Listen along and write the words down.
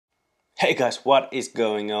Hey guys, what is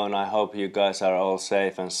going on? I hope you guys are all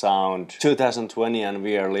safe and sound. 2020 and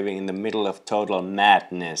we are living in the middle of total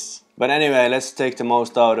madness. But anyway, let's take the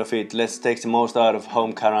most out of it. Let's take the most out of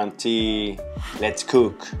home quarantine. Let's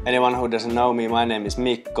cook. Anyone who doesn't know me, my name is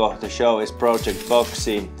Mikko. The show is Project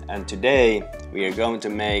Boxy and today we are going to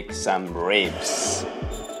make some ribs.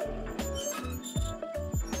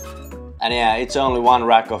 And yeah, it's only one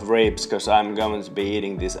rack of ribs because I'm going to be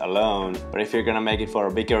eating this alone. But if you're gonna make it for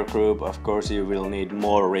a bigger group, of course you will need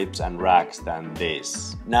more ribs and racks than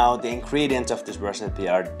this. Now the ingredients of this recipe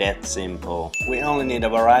are dead simple. We only need a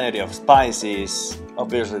variety of spices,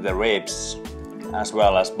 obviously the ribs, as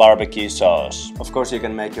well as barbecue sauce. Of course you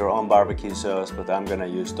can make your own barbecue sauce, but I'm gonna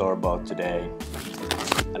use store-bought today.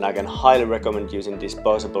 And I can highly recommend using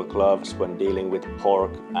disposable gloves when dealing with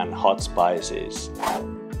pork and hot spices.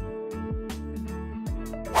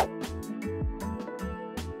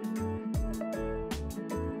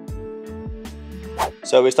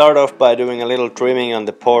 So we start off by doing a little trimming on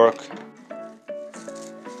the pork.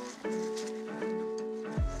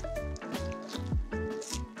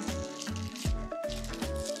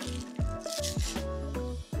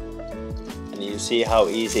 And you see how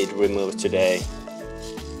easy it removes today.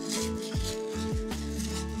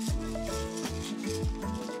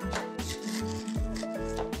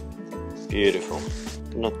 Beautiful.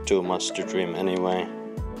 Not too much to trim anyway.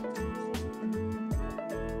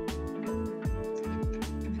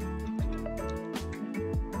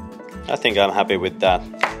 I think I'm happy with that.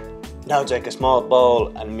 Now take a small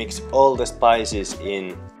bowl and mix all the spices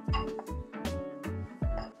in.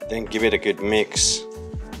 Then give it a good mix.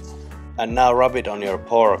 And now rub it on your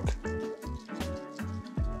pork.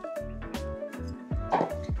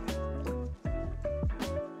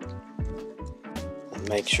 And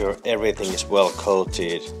make sure everything is well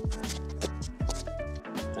coated.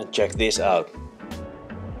 And check this out.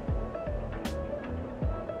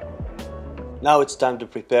 Now it's time to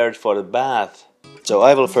prepare it for the bath. So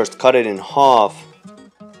I will first cut it in half.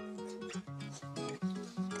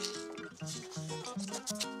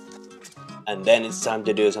 And then it's time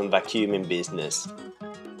to do some vacuuming business.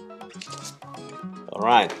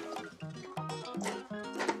 Alright.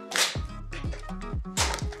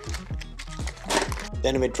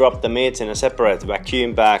 Then we drop the meats in a separate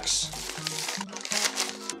vacuum bags.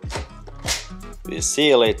 We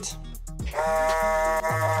seal it.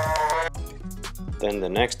 Then the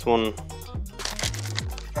next one.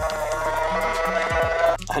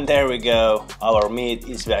 And there we go, our meat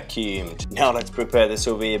is vacuumed. Now let's prepare the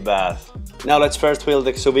sous vide bath. Now let's first fill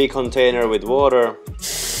the sous vide container with water.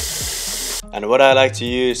 And what I like to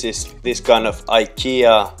use is this kind of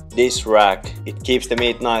IKEA dish rack. It keeps the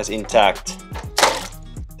meat nice intact.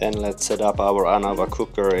 Then let's set up our Anova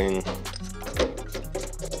cooker in.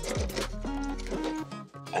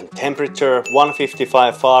 And temperature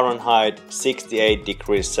 155 Fahrenheit, 68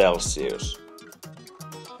 degrees Celsius.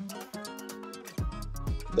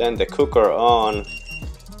 Then the cooker on.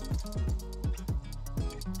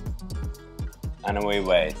 And we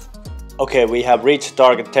wait. Okay, we have reached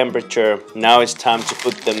target temperature. Now it's time to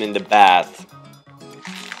put them in the bath.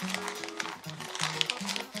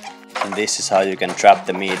 And this is how you can trap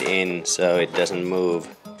the meat in so it doesn't move.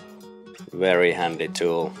 Very handy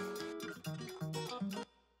tool.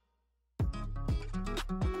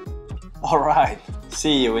 Alright,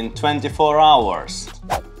 see you in 24 hours.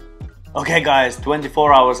 Okay guys,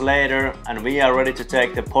 24 hours later and we are ready to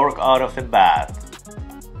take the pork out of the bath.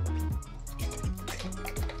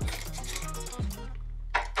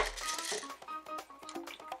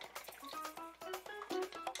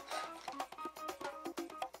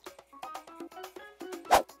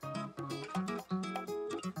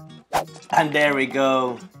 And there we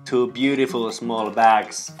go, two beautiful small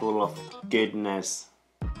bags full of goodness.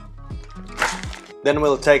 Then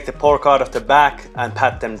we'll take the pork out of the bag and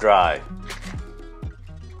pat them dry.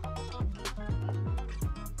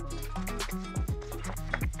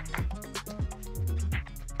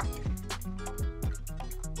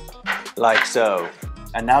 Like so.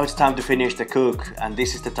 And now it's time to finish the cook, and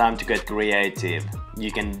this is the time to get creative.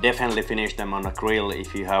 You can definitely finish them on a grill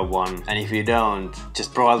if you have one, and if you don't,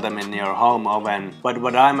 just broil them in your home oven. But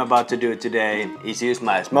what I'm about to do today is use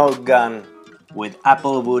my smoke gun with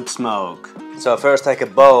apple wood smoke. So first take a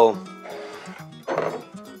bowl,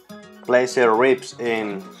 place your ribs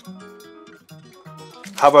in,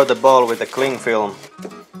 cover the bowl with a cling film,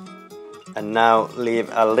 and now leave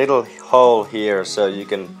a little hole here so you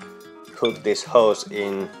can hook this hose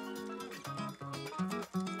in.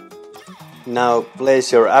 Now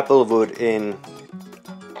place your apple wood in.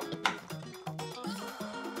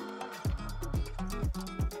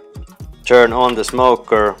 Turn on the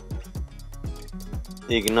smoker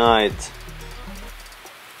ignite.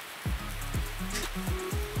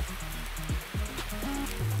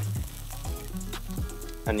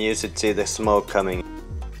 And you should see the smoke coming.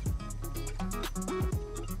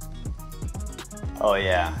 Oh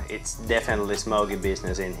yeah, it's definitely smoky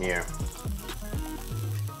business in here.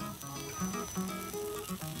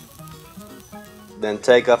 Then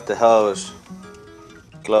take off the hose,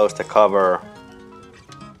 close the cover,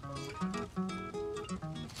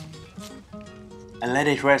 and let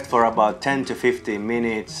it rest for about 10 to 15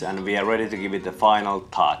 minutes, and we are ready to give it the final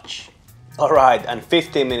touch. Alright, and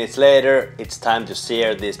 15 minutes later, it's time to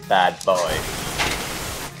sear this bad boy.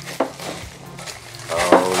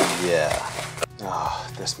 Oh yeah. Oh,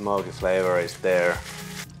 the smoky flavor is there.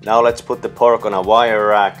 Now let's put the pork on a wire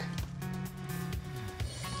rack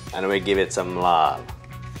and we give it some love.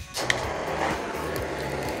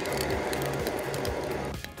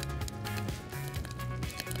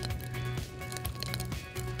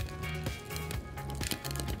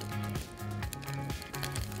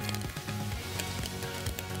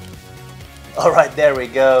 Alright, there we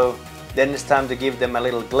go. Then it's time to give them a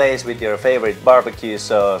little glaze with your favorite barbecue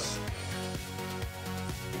sauce.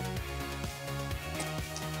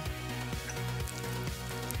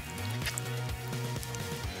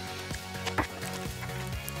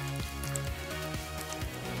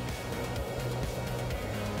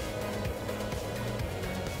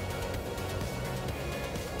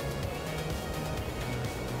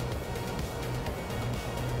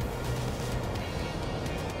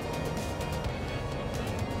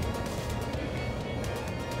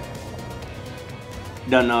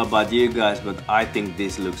 Don't know about you guys, but I think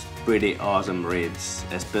this looks pretty awesome ribs,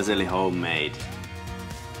 especially homemade.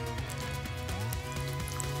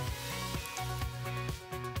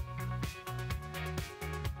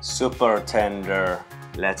 Super tender.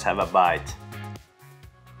 Let's have a bite.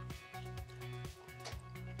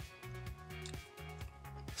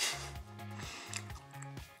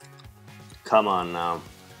 Come on now.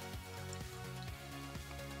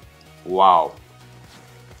 Wow.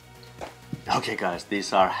 Okay guys,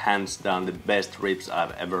 these are hands down the best ribs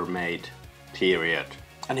I've ever made, period.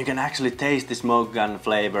 And you can actually taste the smoke gun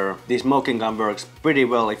flavor. The smoking gun works pretty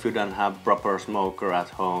well if you don't have proper smoker at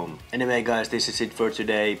home. Anyway guys, this is it for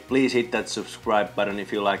today. Please hit that subscribe button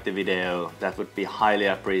if you like the video. That would be highly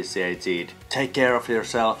appreciated. Take care of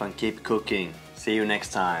yourself and keep cooking. See you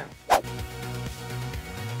next time.